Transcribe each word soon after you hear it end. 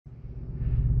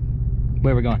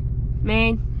Where are we going?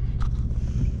 Maine.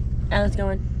 Ella's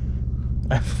going.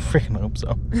 I freaking hope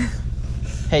so.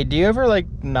 Hey, do you ever like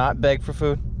not beg for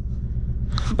food?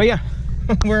 But yeah,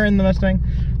 we're in the Mustang.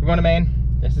 We're going to Maine.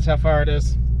 This is how far it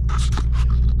is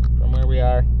from where we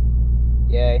are.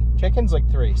 Yay. Check-in's like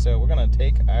 3, so we're gonna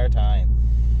take our time.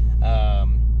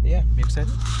 Yeah, you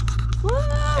excited? Woo!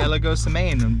 Ella goes to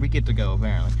Maine and we get to go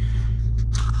apparently.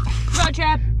 Road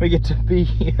trip. We get to be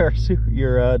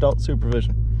your adult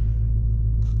supervision.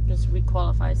 Just we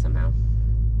qualify somehow.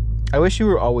 I wish you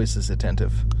were always this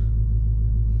attentive.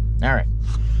 All right,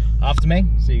 off to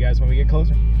Maine. See you guys when we get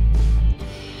closer.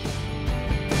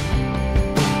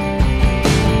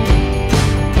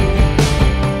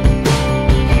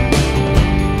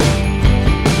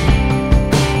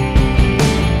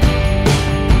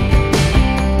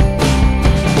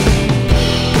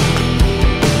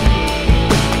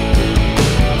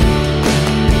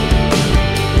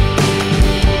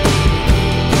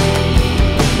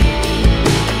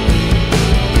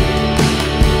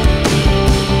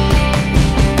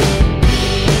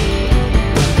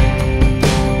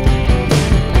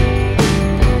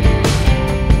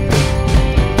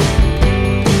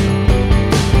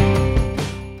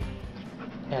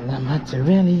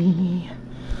 Really,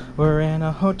 we're in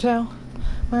a hotel.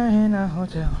 We're in a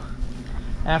hotel.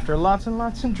 After lots and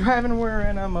lots of driving, we're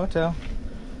in a motel.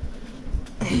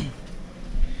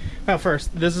 Well,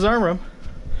 first, this is our room.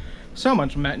 So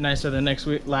much nicer than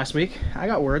last week. I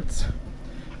got words.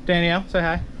 Danielle, say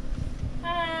hi.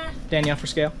 Hi. Danielle for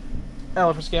scale.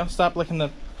 Ella for scale. Stop licking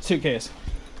the suitcase.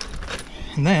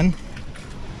 And then,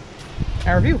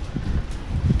 our view.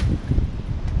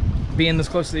 Being this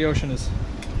close to the ocean is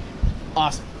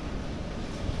awesome.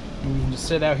 And you can just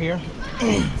sit out here,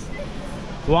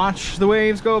 watch the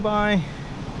waves go by, and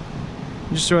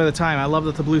just enjoy the time. I love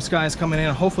that the blue sky is coming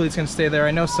in. Hopefully it's going to stay there.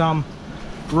 I know some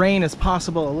rain is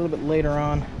possible a little bit later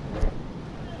on,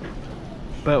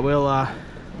 but we'll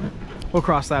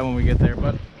cross that when we get there.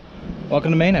 But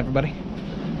welcome to Maine, everybody.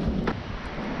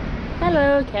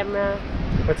 Hello, camera.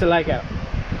 What's it like out?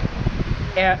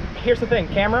 Here's the thing,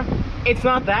 camera. It's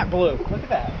not that blue. Look at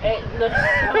that. It looks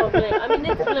so blue. I mean,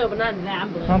 it's blue, but not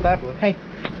that blue. Not that blue. Hey.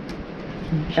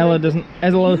 Ella doesn't.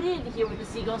 Ella. You didn't hear what the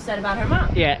seagull said about her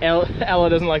mom. Yeah, Ella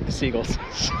doesn't like the seagulls.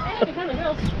 Hey, they're kind of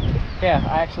girls. Yeah,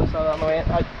 I actually saw that on the way in.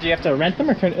 Do you have to rent them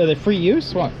or are they free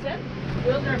use? What?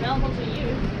 Wheels are available to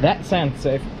use. That sounds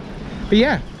safe. But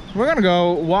yeah, we're gonna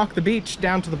go walk the beach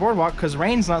down to the boardwalk because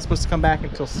rain's not supposed to come back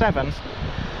until 7.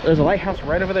 There's a lighthouse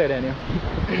right over there, Daniel.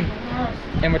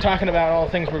 And we're talking about all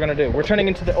the things we're gonna do. We're turning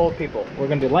into the old people. We're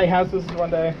gonna do lighthouses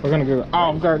one day. We're gonna go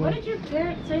Olive Garden. What did your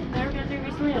parents say they were gonna do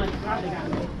recently? Like, how they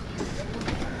got it?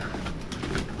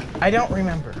 I don't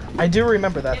remember. I do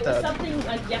remember that It though. was something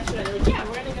like yesterday. They're like, yeah,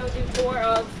 we're gonna go do 4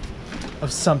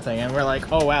 of something, and we're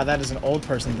like, oh wow, that is an old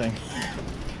person thing.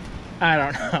 I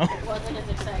don't know. It wasn't as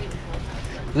exciting.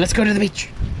 Let's go to the beach.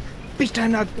 Beach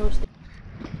time now.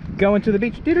 Going to the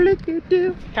beach.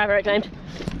 Do-do-do-do-do. Copyright timed.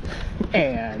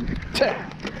 And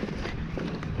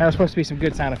that was supposed to be some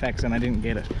good sound effects and I didn't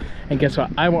get it. And guess what?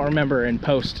 I won't remember in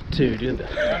post to do this.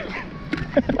 Yeah,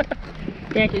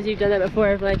 because you've done that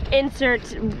before. Like,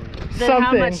 insert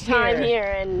how much time here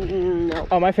and no.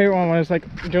 Oh, my favorite one was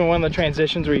like doing one of the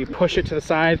transitions where you push it to the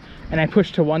side and I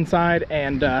push to one side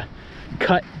and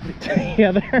cut to the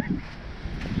other.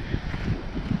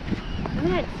 I've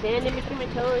had sand in between my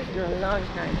toes for a long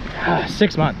time.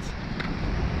 6 months.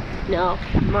 No,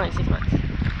 more like 6 months.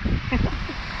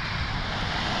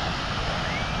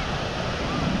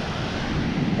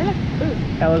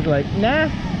 Ella's like, nah.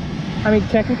 I mean,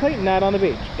 technically, not on the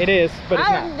beach. It is, but it's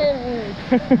not.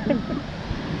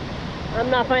 I'm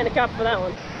not finding a cup for that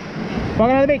one.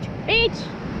 Walking on the beach. Beach!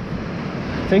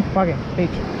 See? Walking. Beach.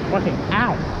 Walking.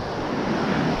 Ow!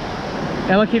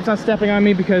 Ella keeps on stepping on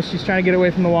me because she's trying to get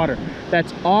away from the water.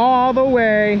 That's all the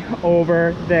way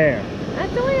over there.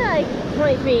 That's only like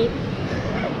 20 feet.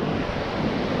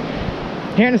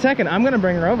 Here in a second, I'm going to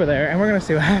bring her over there and we're going to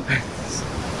see what happens.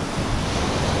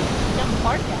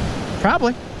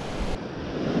 Probably.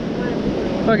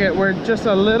 Okay, we're just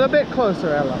a little bit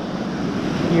closer, Ella.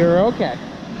 You're okay.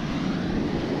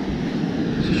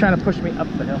 She's trying to push me up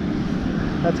the hill.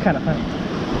 That's kind of funny.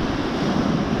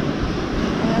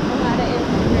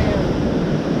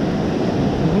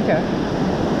 Okay.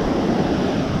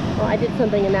 Well, I did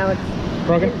something and now it's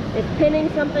broken. It's pinning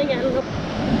something. I don't know.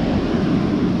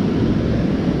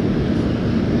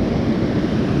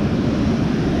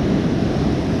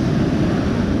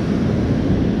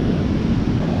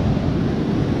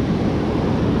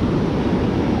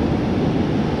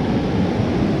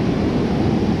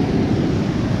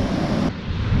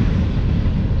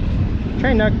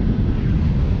 Train, Doug.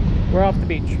 We're off the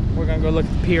beach. We're gonna go look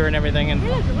at the pier and everything. And Hey,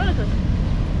 look, a roller coaster.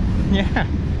 yeah.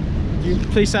 You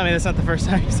please tell me that's not the first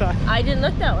time you saw it. I didn't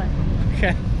look that way.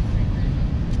 Okay.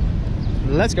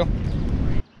 Let's go.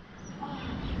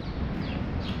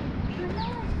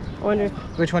 I wonder.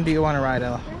 Which one do you want to ride,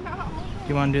 Ella? Do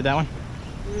you want to do that one?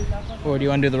 Or do you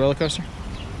want to do the roller coaster?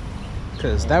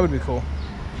 Because that would be cool.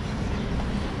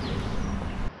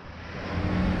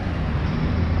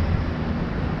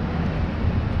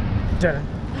 Dinner.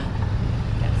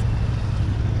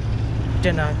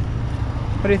 Dinner.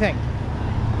 What do you think?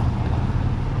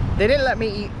 They didn't let me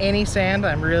eat any sand.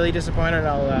 I'm really disappointed in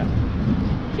all of that.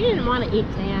 She didn't want to eat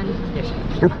sand. Yes, she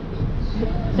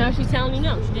did. Now she's telling you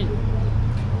no, she didn't.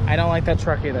 I don't like that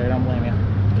truck either. I don't blame you.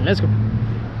 Let's go.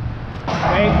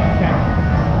 Wait. Okay.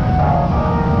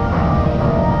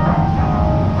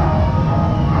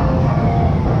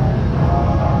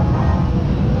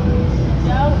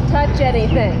 Don't touch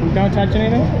anything. Don't touch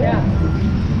anything? Yeah.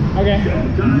 Okay. You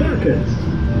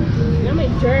know how many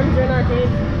germs are in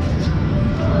arcades?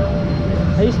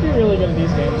 I used to be really good at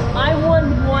these games. I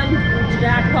won one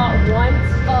jackpot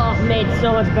once. Oh, made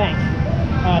so much bank.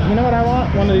 You know what I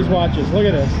want? One of these watches. Look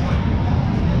at this.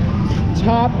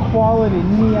 Top quality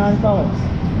neon colors.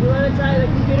 You want to try the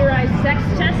computerized sex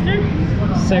tester?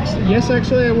 Sex? Yes,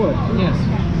 actually I would. Yes.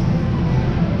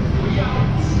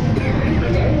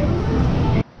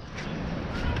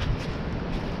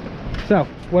 So,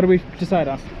 what do we decide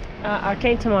on?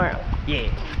 Arcade tomorrow. Yeah.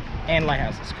 And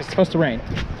lighthouses, because it's supposed to rain.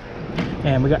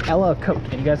 And we got Ella a coat,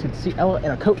 and you guys get to see Ella in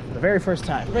a coat for the very first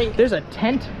time. Rain. There's a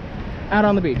tent out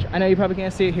on the beach. I know you probably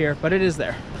can't see it here, but it is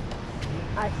there.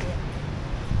 I see it.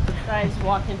 I just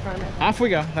walked in front of it. Off we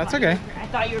go. That's okay. I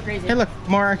thought you were crazy. Hey, look,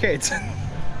 more arcades.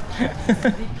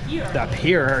 The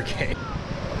pier arcade.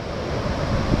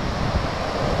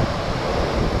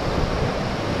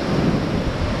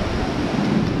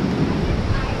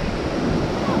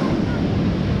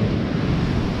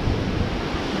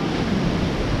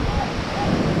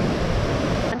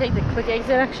 Take the quick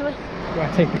exit actually. Do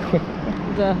I take the quick?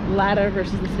 The ladder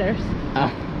versus the stairs.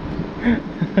 Oh.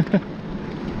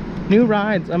 New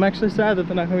rides. I'm actually sad that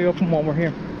they're not going to be open while we're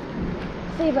here.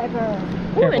 Say bye, girl.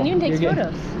 Ooh, Careful. and you can take You're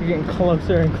photos. You're getting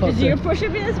closer and closer. Did you push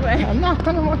it this way? I'm not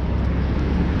gonna.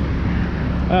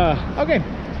 Okay.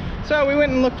 So we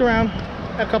went and looked around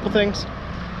a couple things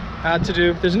to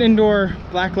do. There's an indoor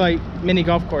blacklight mini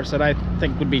golf course that I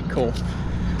think would be cool.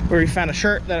 Where we found a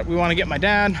shirt that we want to get my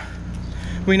dad.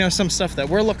 We know some stuff that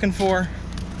we're looking for.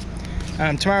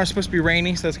 Tomorrow's supposed to be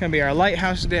rainy, so that's gonna be our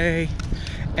lighthouse day.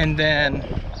 And then,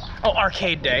 oh,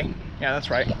 arcade day. Yeah, that's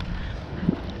right.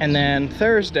 And then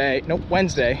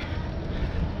Wednesday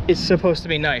is supposed to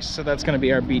be nice, so that's gonna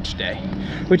be our beach day.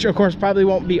 Which of course probably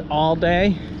won't be all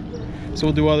day, so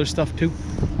we'll do other stuff too.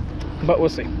 But we'll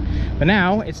see. But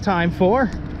now it's time for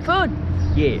food.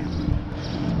 Yeah.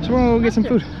 So we're gonna go get some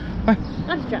food. What?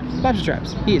 Lobster traps. Lobster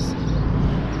traps. Yes.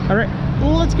 All right.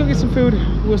 Well, let's go get some food.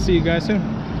 We'll see you guys soon.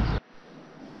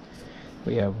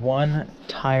 We have one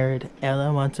tired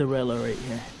Ella mozzarella right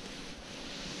here.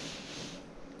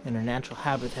 In her natural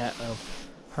habitat of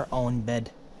her own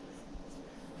bed.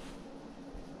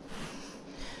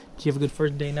 Did you have a good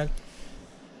first day, Nug?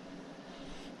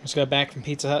 Just got back from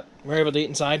Pizza Hut. We were able to eat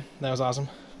inside. That was awesome.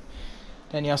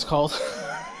 Danielle's cold.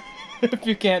 If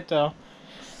you can't tell.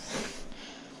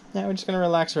 Now we're just gonna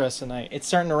relax the rest of the night. It's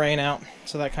starting to rain out,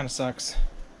 so that kind of sucks.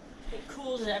 It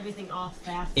cools everything off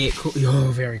fast.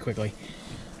 Very quickly.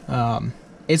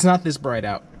 It's not this bright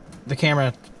out. The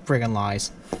camera friggin'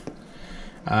 lies.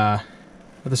 But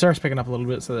the surf's picking up a little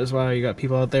bit, so that's why you got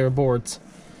people out there with boards.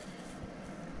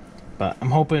 But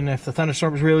I'm hoping if the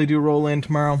thunderstorms really do roll in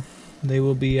tomorrow, they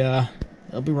will be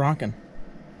they'll be rocking.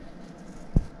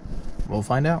 We'll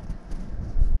find out.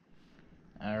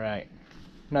 All right,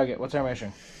 Nugget, what's our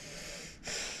mission?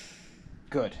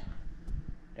 Good.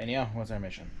 Danielle, what's our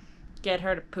mission? Get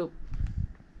her to poop.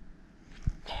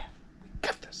 Yeah, we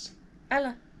got this.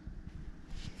 Ella,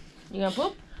 you gonna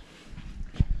poop?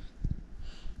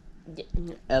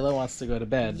 Ella wants to go to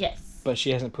bed. Yes. But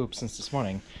she hasn't pooped since this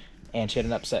morning, and she had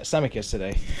an upset stomach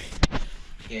yesterday.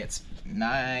 It's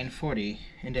 9:40,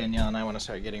 and Danielle and I want to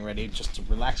start getting ready just to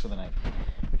relax for the night,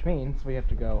 which means we have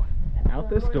to go out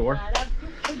this door.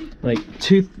 Like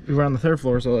we're on the 3rd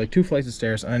floor, so like 2 flights of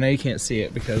stairs, and I know you can't see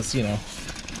it because, you know,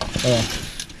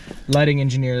 lighting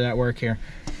engineer that work here.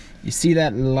 You see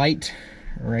that light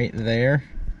right there?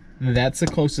 That's the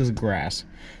closest grass.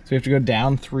 So we have to go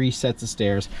down 3 sets of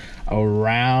stairs,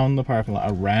 around the parking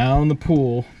lot, around the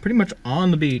pool, pretty much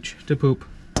on the beach to poop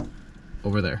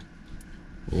over there.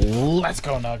 Let's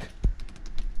go, Nug.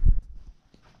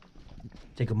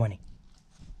 Say good morning.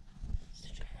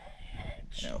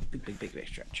 big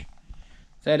stretch.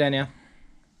 Say, Danielle.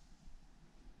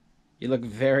 You look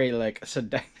very like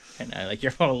seductive right now, like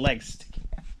your whole legs sticking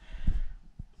out.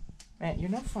 Man, you're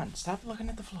no fun. Stop looking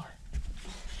at the floor.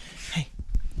 Hey,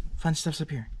 fun stuff's up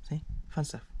here. See? Fun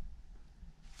stuff.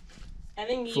 I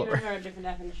think you and her are different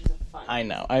definitions of fun. I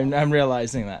know. I'm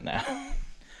realizing that now.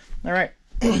 All right.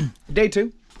 Day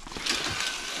 2.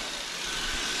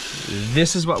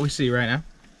 This is what we see right now.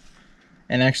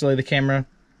 And actually the camera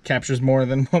captures more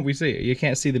than what we see. You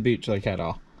can't see the beach like at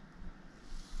all.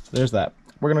 So there's that.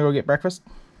 We're gonna go get breakfast.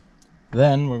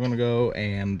 Then we're gonna go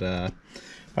and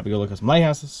probably go look at some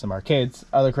lighthouses, some arcades,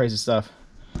 other crazy stuff.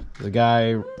 There's a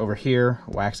guy over here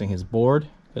waxing his board,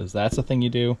 because that's the thing you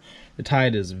do. The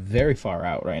tide is very far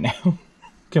out right now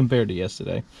compared to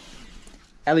yesterday.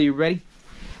 Ellie, you ready?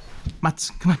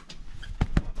 Mats, come on.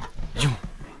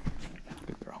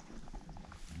 Good girl.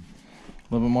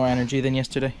 A little bit more energy than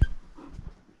yesterday.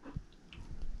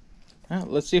 Well,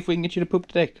 let's see if we can get you to poop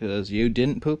today, because you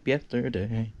didn't poop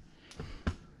yesterday.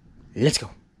 Let's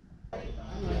go.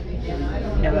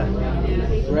 Ella,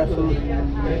 grab food.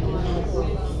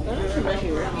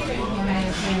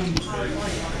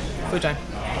 Food time.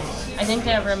 I think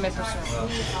they have room for sure.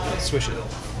 Let's swish it.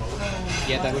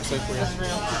 Yeah, that looks like real.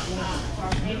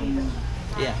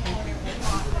 Yeah.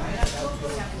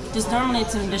 Just normally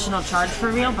it's an additional charge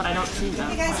for real, but I don't see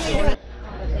that.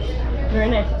 Very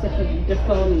nice, except for the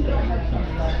phone.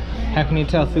 How can you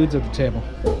tell food's at the table?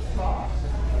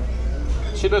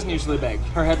 She doesn't usually beg.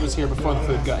 Her head was here before the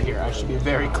food got here. I should be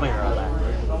very clear on that.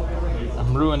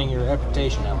 I'm ruining your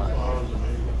reputation, Emma.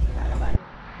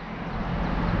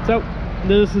 So,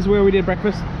 this is where we did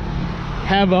breakfast.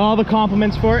 Have all the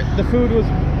compliments for it. The food was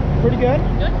pretty good.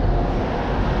 Good.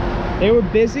 They were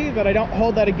busy, but I don't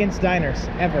hold that against diners,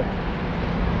 ever.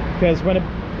 Because when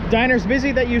a diner's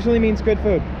busy, that usually means good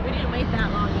food. We didn't wait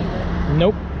that long either.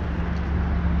 Nope.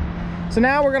 So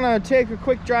now we're gonna take a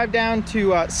quick drive down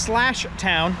to Slash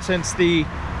Town, since the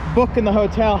book in the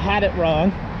hotel had it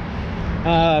wrong.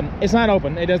 It's not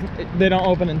open. They don't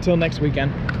open until next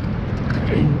weekend.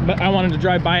 But I wanted to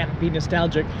drive by it and be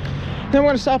nostalgic. Then we're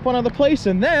gonna stop one other place,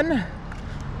 and then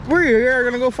we're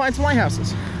gonna go find some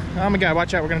lighthouses. Oh my God!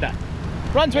 Watch out! We're gonna die.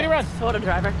 Run, sweetie, run! Florida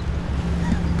driver.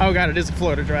 Oh God! It is a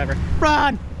Florida driver.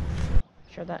 Run!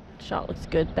 Sure, that shot looks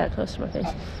good that close to my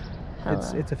face.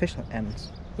 It's official, and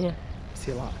yeah.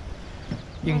 See a lot.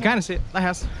 You can kind of see it.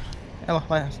 Lighthouse. Ella,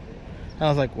 lighthouse.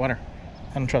 Ella's like, water.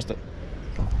 I don't trust it.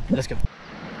 Let's go.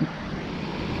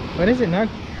 What is it, Nug?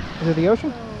 Is it the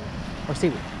ocean? Or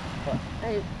seaweed? What?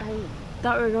 I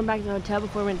thought we were going back to the hotel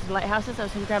before we went to the lighthouses. I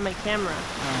was going to grab my camera.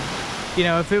 You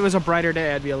know, if it was a brighter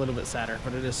day, I'd be a little bit sadder,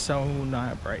 but it is so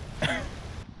not bright.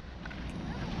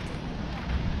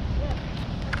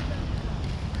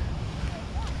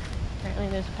 Apparently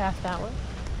there's a path that way.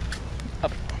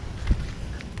 Up.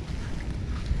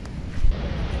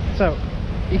 So,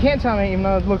 you can't tell me, even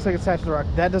though it looks like it's attached to the rock,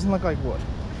 that doesn't look like wood.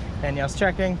 Danielle's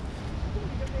checking.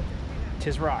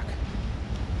 Tis rock.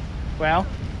 Well,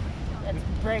 it's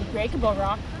breakable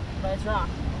rock, but it's rock.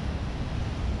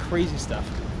 Crazy stuff.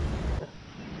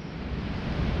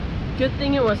 Good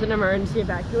thing it was an emergency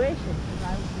evacuation, because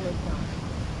I would not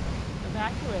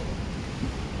evacuated.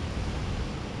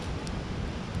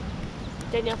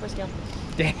 Danielle for scale.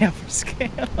 Danielle for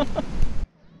scale.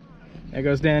 There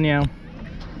goes Danielle,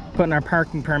 putting our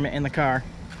parking permit in the car.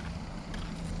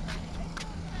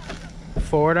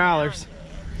 $4.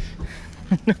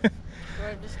 We're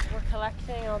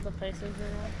collecting all the places.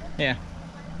 Yeah.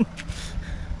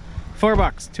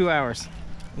 $4, 2 hours.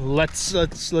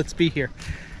 Let's be here.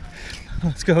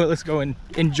 Let's go and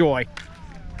enjoy.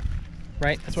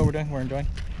 Right? That's what we're doing. We're enjoying.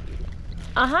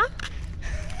 Uh-huh.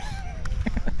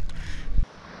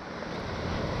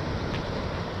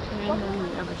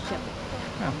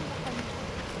 Oh.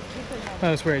 Oh,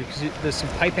 that's weird because there's some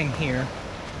piping here,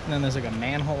 and then there's like a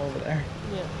manhole over there.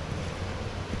 Yeah.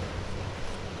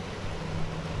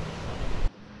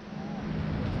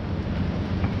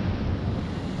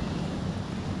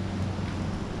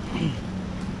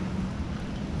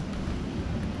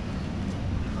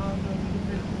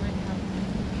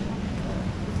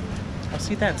 Oh,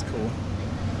 see, that's cool.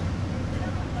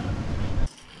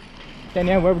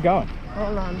 Danielle, where are we going?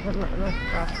 Hold on,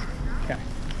 Okay.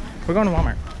 We're going to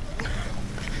Walmart.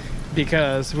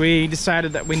 Because we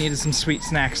decided that we needed some sweet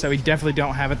snacks that we definitely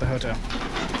don't have at the hotel.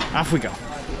 Off we go.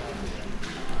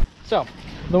 So,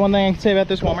 the one thing I can say about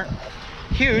this Walmart,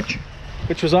 huge,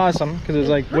 which was awesome, because it was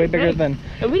like way bigger than...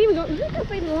 And we didn't even go, look at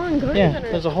the long garden. Yeah,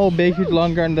 there's a whole big, huge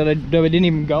long garden that we didn't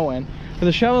even go in. But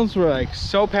the shelves were like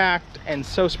so packed and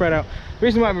so spread out. The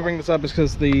reason why we bring this up is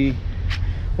because the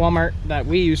Walmart that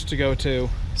we used to go to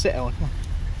Sit, Ella, come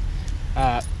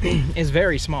on. Is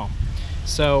very small.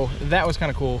 So that was kind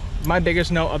of cool. My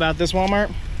biggest note about this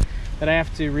Walmart that I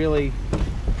have to really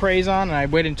praise on, and I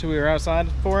waited until we were outside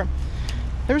for it,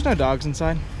 there was no dogs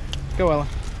inside. Go, Ella.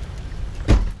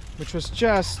 Which was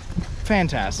just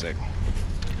fantastic.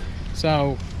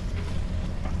 So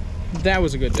that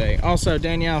was a good day. Also,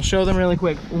 Danielle, show them really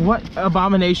quick, what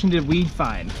abomination did we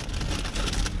find?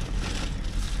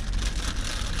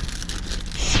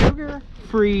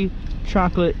 Sugar-free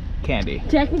chocolate candy.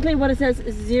 Technically what it says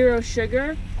is 0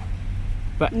 sugar,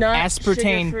 but not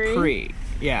aspartame sugar-free. free.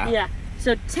 Yeah. Yeah.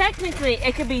 So technically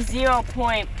it could be 0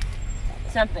 point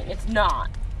something. It's not,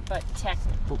 but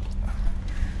technically.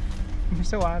 You're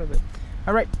so out of it.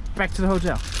 All right, back to the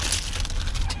hotel.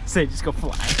 Say, just go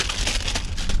fly.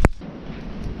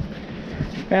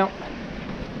 Well,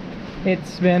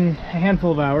 it's been a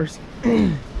handful of hours.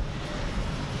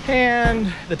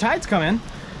 And the tide's come in,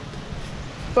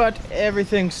 but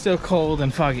everything's still cold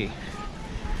and foggy.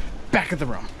 Back at the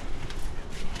room.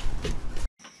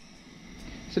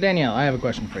 So Danielle, I have a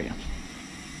question for you.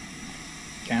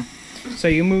 Okay. So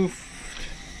you moved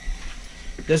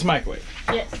this microwave.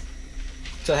 Yes.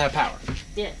 To have power.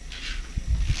 Yes.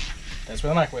 That's where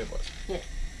the microwave was. Yes.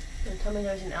 Don't tell me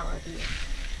there's an outlet here.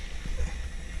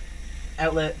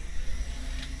 Outlet.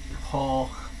 Hole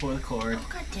for the cord. Oh,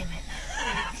 God damn it.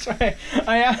 That's right.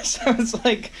 I asked, I was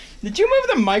like, did you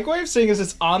move the microwave seeing as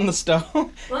it's on the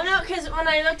stove? Well, no, because when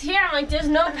I looked here, I'm like, there's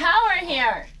no power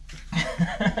here.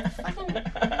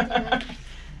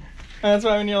 That's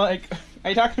why when you're like, are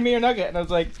you talking to me or Nugget? And I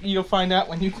was like, you'll find out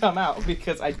when you come out,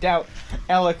 because I doubt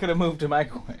Ella could have moved a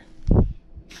microwave. What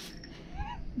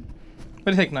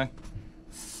do you think, Nug?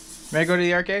 Ready to go to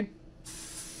the arcade?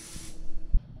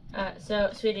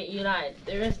 So, sweetie, you lied.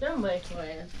 There is no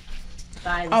microwave.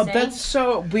 Oh, that's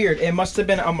so weird. It must have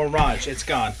been a mirage. It's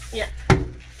gone. Yeah.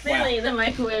 Clearly, the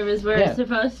microwave is where it's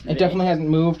supposed to be. It definitely hasn't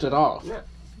moved at all. No.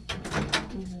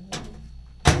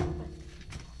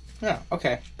 Yeah,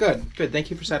 okay. Good. Good.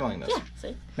 Thank you for settling this. Yeah,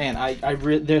 see? Man,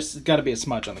 there's got to be a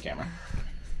smudge on the camera.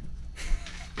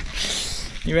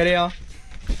 You ready, Ella?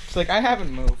 She's like, I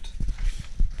haven't moved.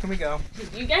 Can we go?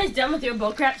 You guys done with your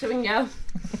bull crap so we can go?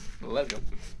 Let's go.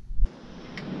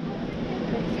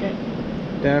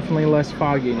 Definitely less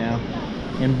foggy now.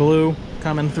 And blue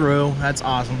coming through. That's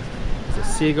awesome. There's a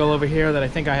seagull over here that I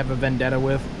think I have a vendetta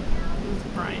with. It's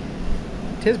bright.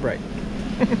 Tis bright.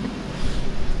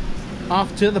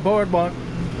 Off to the boardwalk.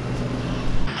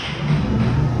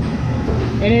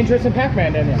 Any interest in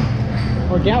Pac-Man,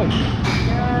 Danielle? Or Galaxy?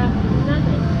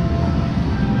 Nothing.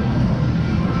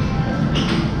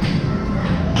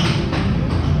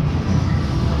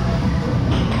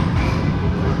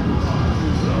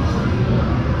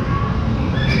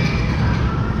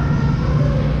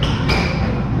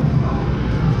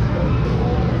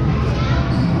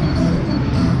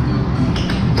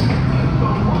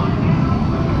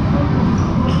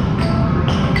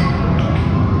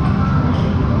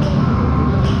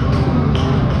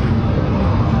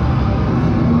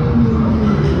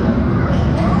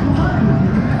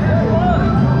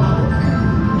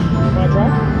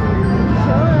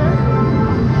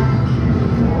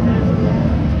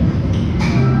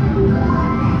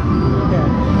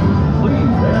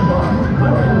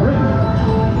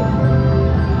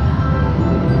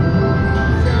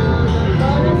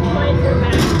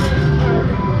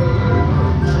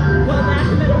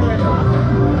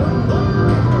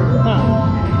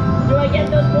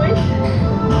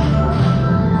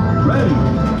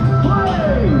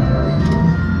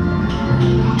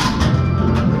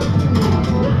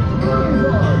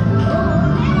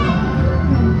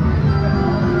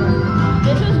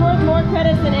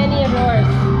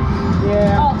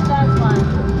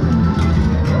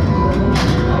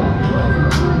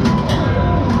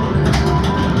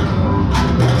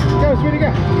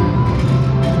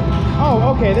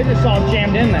 Okay, they're just all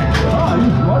jammed in there.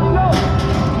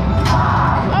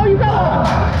 Oh, you got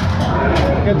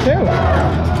one. Good too.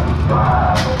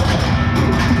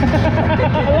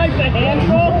 I like the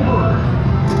handful.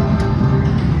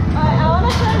 I want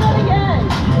to try that again.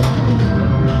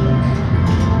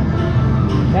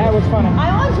 That was funny. I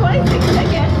want 26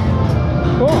 tickets.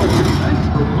 Cool.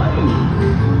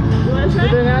 You want to try?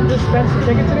 Do they not dispense the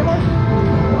tickets anymore?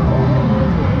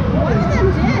 One of them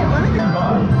did. One of them.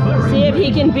 See if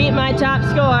he can beat my top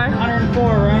score. 104,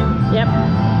 right? Yep.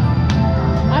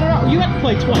 I don't know. You have to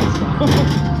play twice.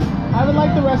 I would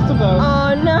like the rest of those.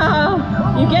 Oh no!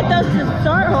 You get those to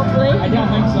start, hopefully. I don't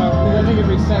think so, because I think it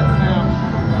resets now.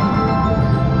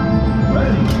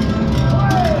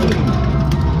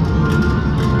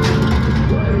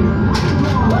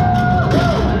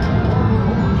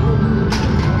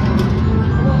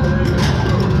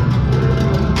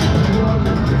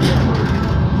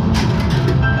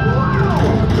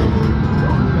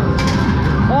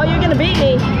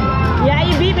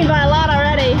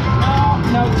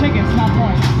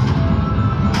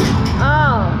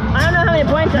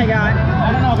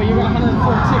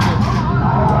 for tickets.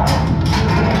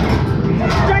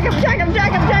 Jack him, jack him,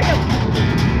 jack him, jack him!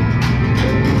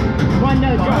 One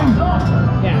no drop.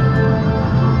 Yeah.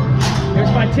 It was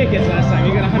 5 tickets last time.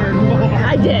 You got 104.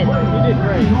 I did. You did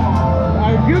great.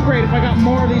 I would do great if I got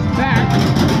more of these back.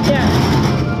 Yeah.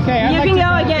 Okay, You can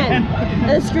go again.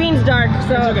 The screen's dark,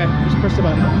 so. It's okay. Just push the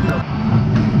button.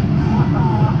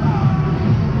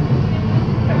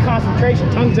 That concentration,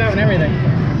 tongues out and everything.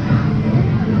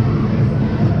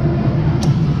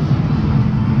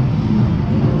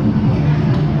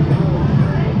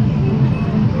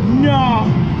 No.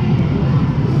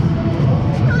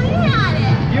 I had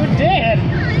it. You did. I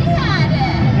had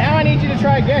it. Now I need you to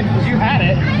try again because you had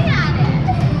it. I had it.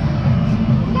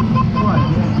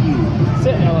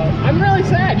 Sit, Ella. I'm really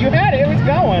sad. You had it. It was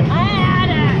going. I had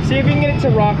it. See if you can get it to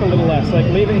rock a little less. Like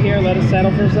leave it here, let it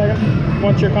settle for a second.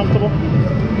 Once you're comfortable.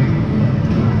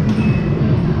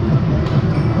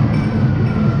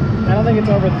 I don't think it's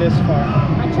over this far.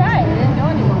 I tried. It didn't go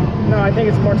anymore. No, I think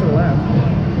it's more to the left.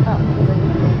 Oh.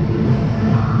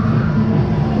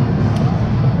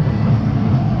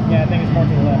 Yeah, I think it's more to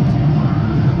the left.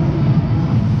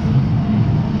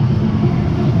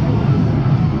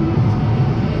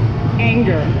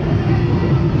 Anger.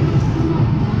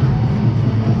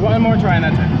 One more try on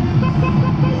that time.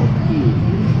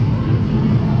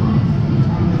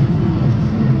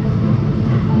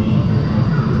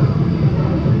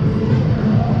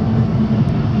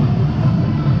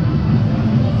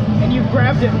 And you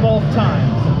grabbed it both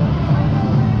times.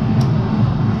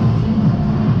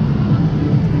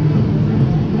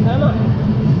 Come on.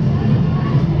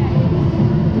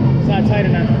 It's not tight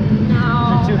enough.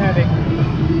 No. It's too heavy.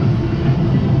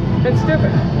 It's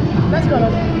stupid. Let's go.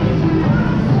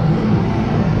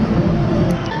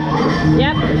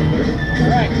 Yep.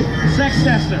 Alright, sex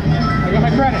tester. I got my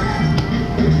credit.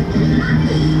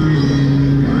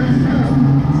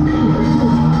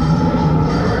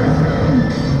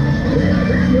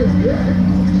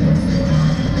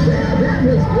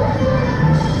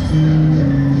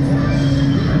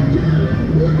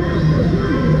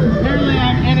 Apparently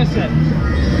I'm innocent.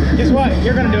 Guess what?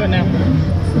 You're gonna do it now.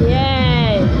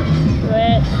 Yay.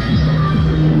 Quit.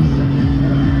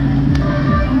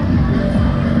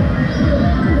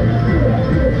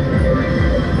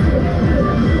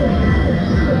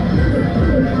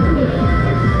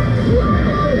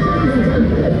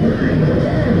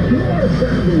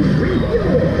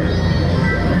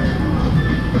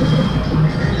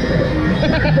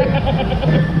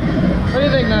 What do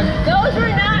you think, man? Those were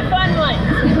not fun ones.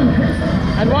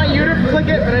 I'd want you to click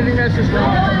it, but I think that's just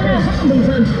wrong.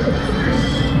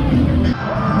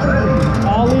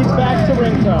 All leads back to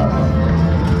ring toss.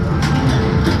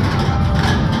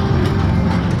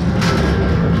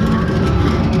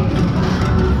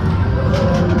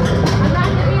 I'm not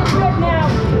gonna be a trip now.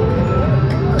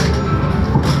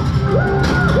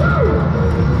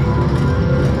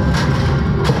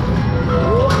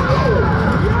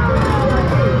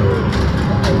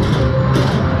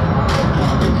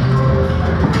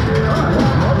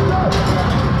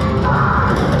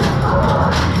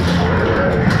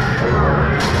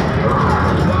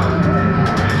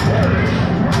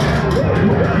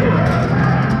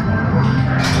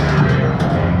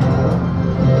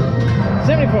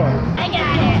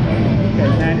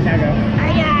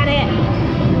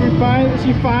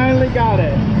 She finally got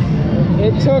it.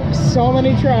 It took so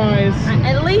many tries.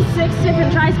 At least 6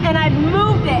 different tries, and I've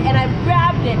moved it and I've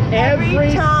grabbed it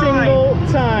every time. Single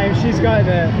time she's gotten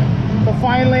it. But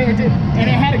finally it did, and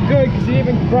it had it good because it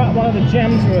even brought one of the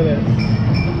gems with it.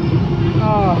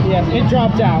 Oh yes, it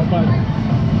dropped out, but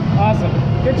awesome.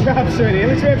 Good job, sweetie. At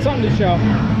least we have something to show.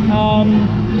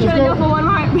 Should I go for one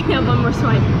more? We have one more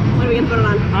swipe. What are we gonna put it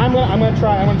on? I'm gonna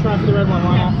try for the red one.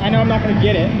 I know I'm not gonna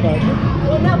get it, but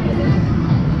well, no.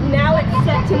 Now it's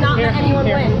set to not let anyone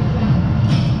win.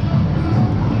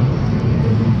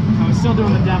 I'm still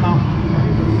doing the demo.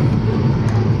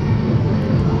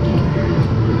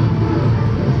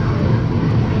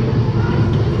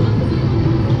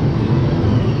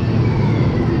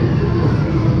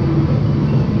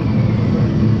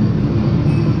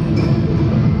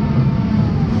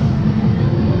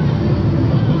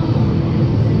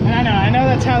 And I know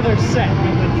that's how they're set.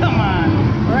 Come on.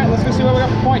 All right, let's go see what we got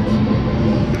for points.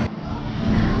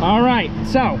 All right,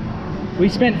 so we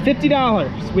spent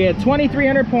 $50. We had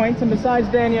 2,300 points, and besides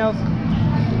Danielle's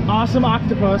awesome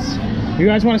octopus, you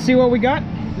guys want to see what we got?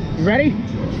 You ready?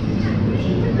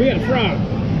 We got a frog.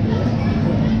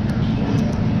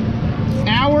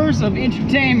 Hours of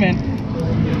entertainment.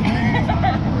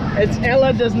 It's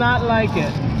Ella does not like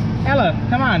it. Ella,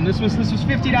 come on, this was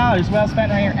 $50 well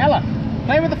spent right here. Ella,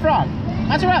 play with the frog.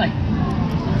 That's really.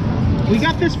 We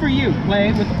got this for you,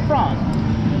 Lay, with the frog.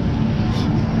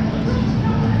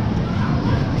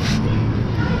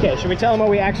 Okay, should we tell them what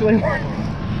we actually want?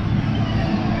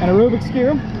 And a Rubik's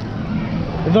Cube,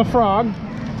 the frog.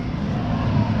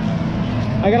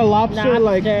 I got a lobster.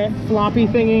 Like floppy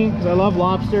thingy because I love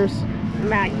lobsters.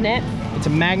 Magnet. It's a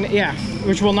magnet, yeah,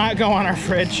 which will not go on our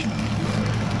fridge.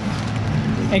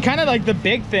 And kind of like the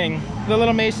big thing, the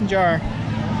little mason jar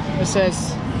that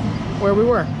says where we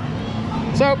were.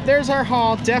 So there's our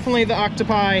haul. Definitely the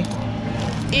octopi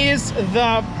is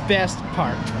the best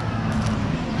part.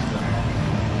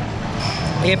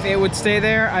 If it would stay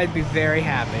there, I'd be very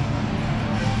happy.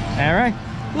 All right,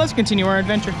 let's continue our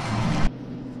adventure.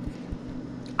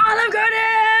 Olive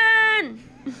Garden!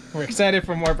 We're excited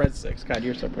for more breadsticks. God,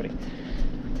 you're so pretty.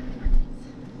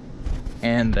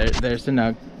 And there's the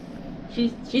nug.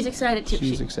 She's excited too.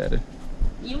 She's excited.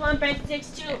 You want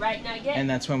breadsticks too, right, Nugget? And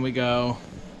that's when we go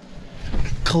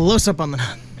close up on the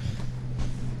nug.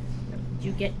 Did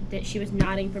you get that she was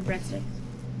nodding for breadsticks?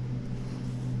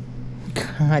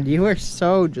 God, you are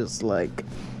so just like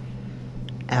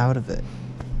out of it.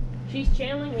 She's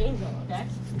channeling Angel, okay?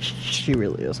 She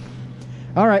really is.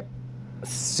 All right,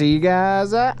 see you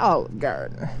guys at Olive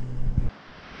Garden.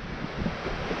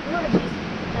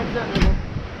 That's not Angel.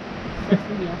 That's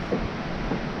the yes.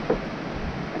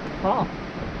 Tall.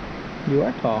 You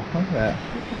are tall. Look at that.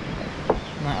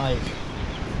 Not like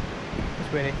it's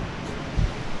pretty.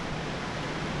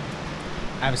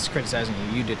 I was criticizing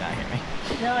you. You did not hear me.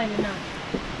 No, I did not.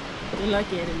 You're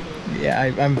lucky I didn't hear you. Yeah,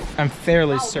 I'm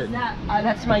fairly certain.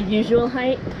 That's my usual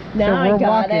height. Now So I we're got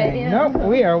walking. it. Yeah. Nope,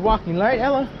 we are walking light,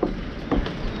 Ella.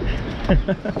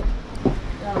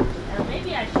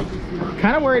 Maybe I should just not.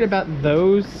 Kind of worried about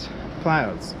those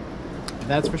clouds.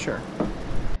 That's for sure.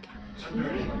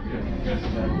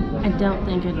 I don't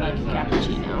think I'd like a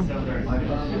cappuccino.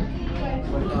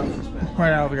 We're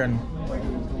at Olive Garden.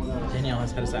 Danielle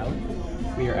has had a salad.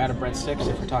 We are out of breadsticks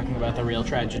if we're talking about the real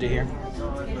tragedy here.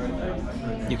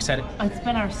 You excited? It's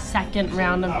been our second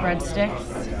round of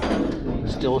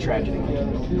breadsticks. Still a tragedy.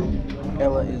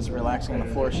 Ella is relaxing on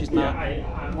the floor. She's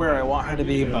not where I want her to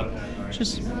be, but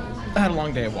just had a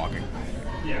long day of walking.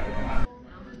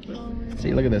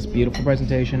 See, look at this beautiful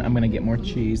presentation. I'm gonna get more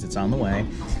cheese. It's on the way.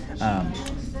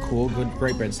 Cool, good,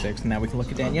 great breadsticks. And now we can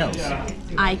look at Danielle's.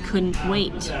 I couldn't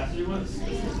wait.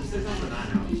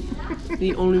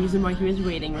 The only reason why he was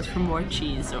waiting was for more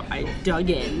cheese, so I dug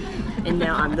in, and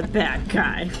now I'm the bad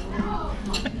guy.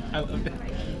 I love it.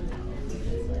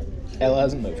 Ella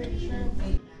hasn't moved.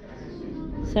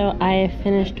 So I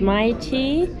finished my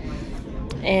tea,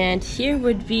 and here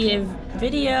would be a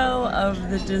video of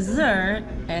the dessert,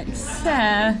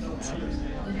 except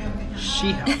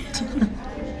She helped.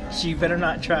 She better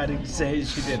not try to say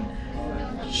she didn't.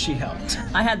 She helped.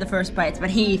 I had the first bites, but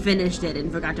he finished it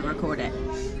and forgot to record it.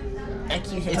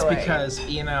 It's because,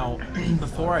 you know,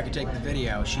 before I could take the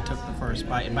video, she took the first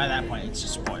bite, and by that point, it's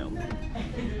just spoiled.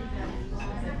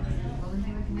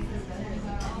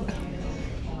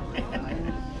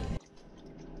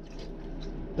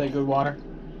 Is that good water?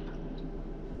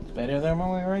 It's better than when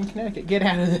we were in Connecticut. Get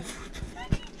out of this.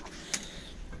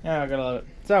 Oh, I gotta love it.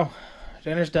 So,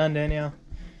 dinner's done, Danielle.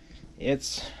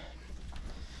 It's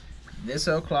this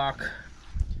o'clock,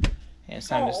 and it's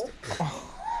time to.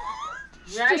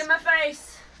 Drag in my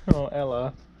face. Oh,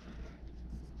 Ella.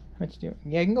 What you doing?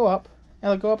 Yeah, you can go up.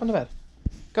 Ella, go up on the bed.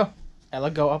 Go. Ella,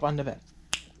 go up on the bed.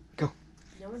 Go.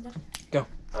 No one's done. Go.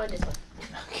 Oh, this one.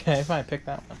 Okay, fine. Pick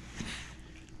that one.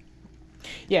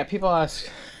 Yeah, people ask,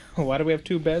 why do we have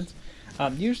two beds?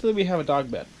 Usually we have a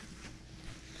dog bed.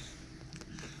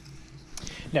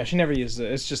 No, she never uses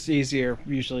it. It's just easier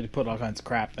usually to put all kinds of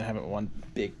crap than having one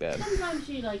big bed. Sometimes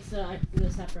she likes the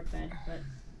separate bed, but...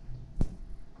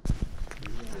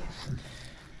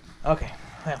 Okay,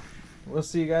 well, we'll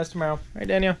see you guys tomorrow. Right,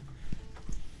 Danielle?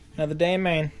 Another day in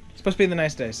Maine. It's supposed to be the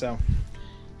nice day, so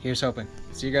here's hoping.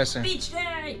 See you guys soon. Beach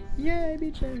day! Yay,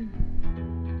 beach day!